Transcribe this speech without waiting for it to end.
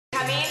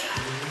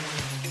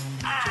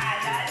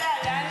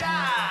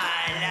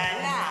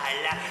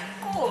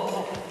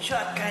mucho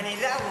acá en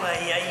el agua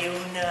y hay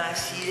una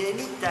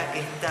sirenita que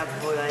está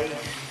por ahí.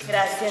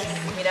 Gracias.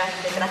 Mira,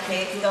 te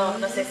traje esto.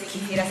 No sé si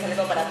quisieras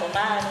algo para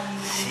tomar.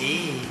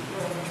 Sí,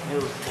 me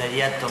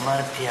gustaría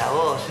tomarte a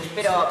vos.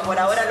 Pero por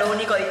ahora lo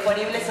único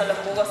disponible son los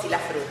jugos y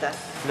las frutas.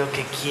 Lo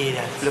que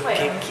quieras, Laura.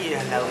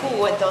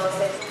 Jugo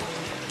entonces.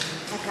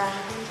 Acá.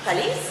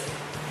 ¿Salís?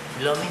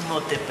 Lo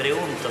mismo te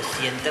pregunto,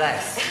 si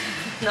entras.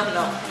 No,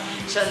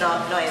 yo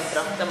no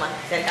entro. Toma,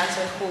 te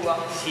alcanzo el jugo.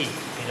 Sí,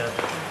 pero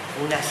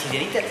una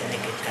sirenita tiene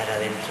que estar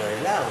adentro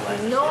del agua.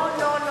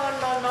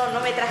 No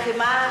me traje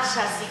malla,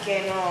 así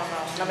que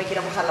no me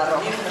quiero mojar la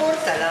ropa. No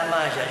importa la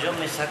malla, yo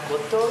me saco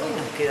todo y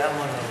nos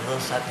quedamos los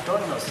dos a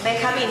tono.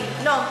 Benjamín,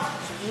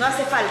 no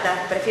hace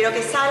falta. Prefiero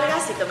que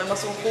salgas y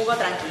tomemos un jugo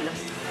tranquilos.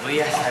 Voy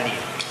a salir,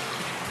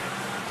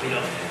 pero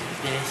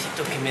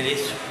necesito que me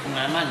des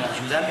una mano,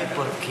 ayúdame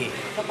porque...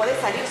 ¿No podés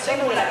salir solo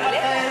tengo de la la pata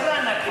pileta? de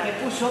rana que me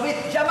puso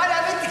Betty. Llamar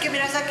a Betty que me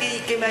la saque y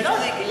que me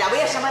ayude. No, la voy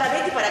a llamar a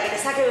Betty para que te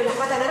saque las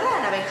patas de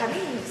rana,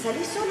 Benjamín.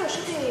 Salí solo,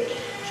 yo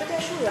te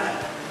ayudo.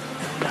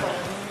 Bueno,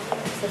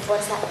 se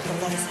fuerza,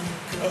 fortaleza.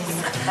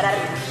 Eso, para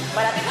arriba,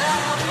 para arriba.